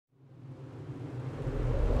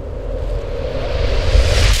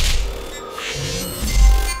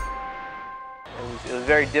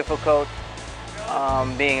very difficult,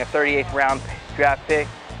 being a 38th round draft pick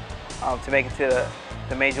to make it to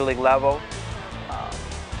the major league level.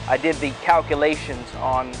 I did the calculations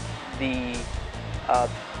on the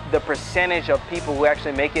percentage of people who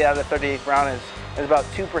actually make it out of the 38th round is about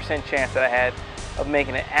 2% chance that I had of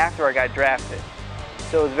making it after I got drafted.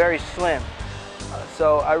 So it was very slim.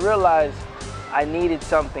 So I realized I needed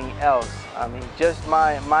something else. I mean, just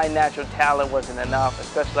my natural talent wasn't enough,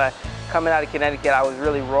 especially coming out of Connecticut. I was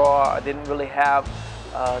really raw. I didn't really have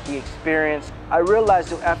the experience. I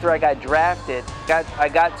realized after I got drafted, I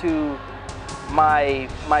got to my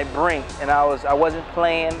brink, and I wasn't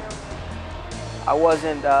playing. I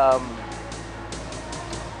wasn't on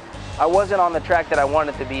the track that I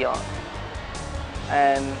wanted to be on.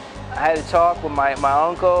 And I had a talk with my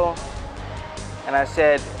uncle, and I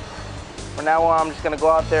said, from now on, I'm just going to go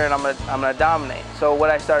out there and I'm going to dominate. So what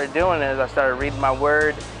I started doing is I started reading my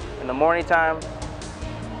word in the morning time.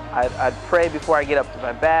 I'd pray before I get up to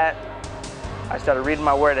my bat. I started reading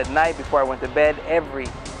my word at night before I went to bed every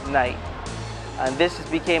night. And this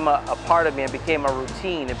became a part of me. It became a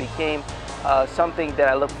routine. It became something that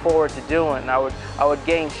I look forward to doing. I would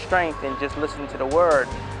gain strength in just listening to the word,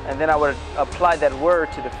 and then I would apply that word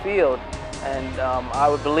to the field, and I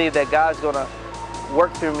would believe that God's going to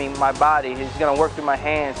work through me, my body. He's going to work through my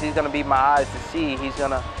hands. He's going to be my eyes to see. He's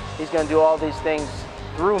going to do all these things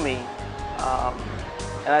through me,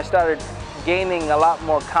 and I started gaining a lot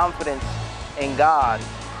more confidence in God,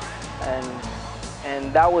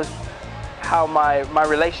 and that was how my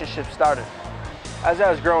relationship started. As I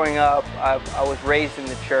was growing up, I was raised in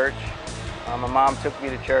the church. My mom took me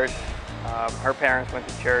to church. Her parents went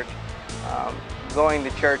to church. Going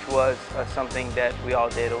to church was something that we all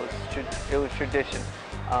did. It was tradition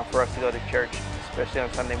for us to go to church, especially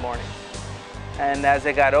on Sunday mornings. And as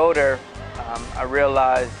I got older, I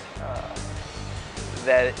realized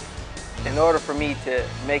that in order for me to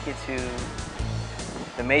make it to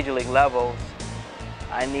the major league levels,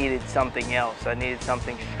 I needed something else. I needed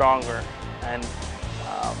something stronger. And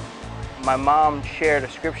my mom shared a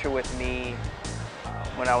scripture with me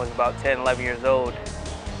when I was about 10, 11 years old.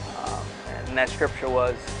 And that scripture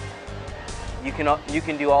was, you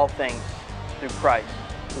can do all things through Christ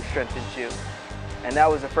who strengthens you. And that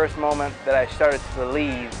was the first moment that I started to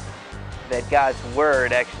believe that God's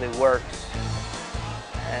word actually works.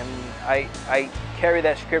 And I carry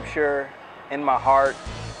that scripture in my heart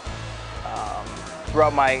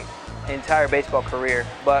throughout my entire baseball career.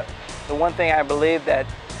 But the one thing I believe, that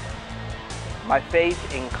my faith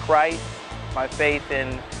in Christ, my faith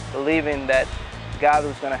in believing that God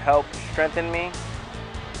was going to help strengthen me,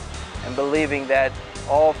 and believing that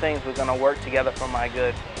all things were going to work together for my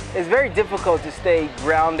good. It's very difficult to stay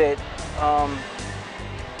grounded,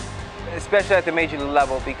 especially at the major league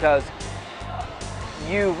level, because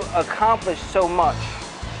you've accomplished so much.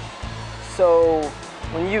 So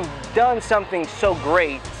when you've done something so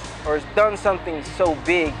great, or done something so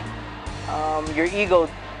big,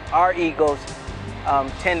 our egos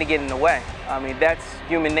tend to get in the way. I mean, that's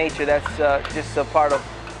human nature. That's just a part of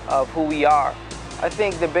who we are. I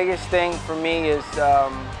think the biggest thing for me is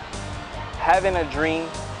having a dream,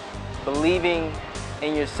 believing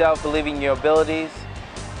in yourself, believing in your abilities,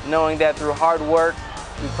 knowing that through hard work,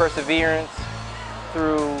 through perseverance,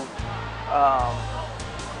 through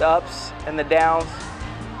the ups and the downs,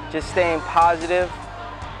 just staying positive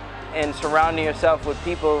and surrounding yourself with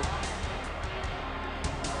people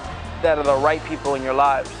that are the right people in your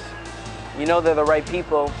lives. You know they're the right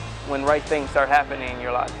people when right things start happening in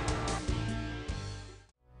your life.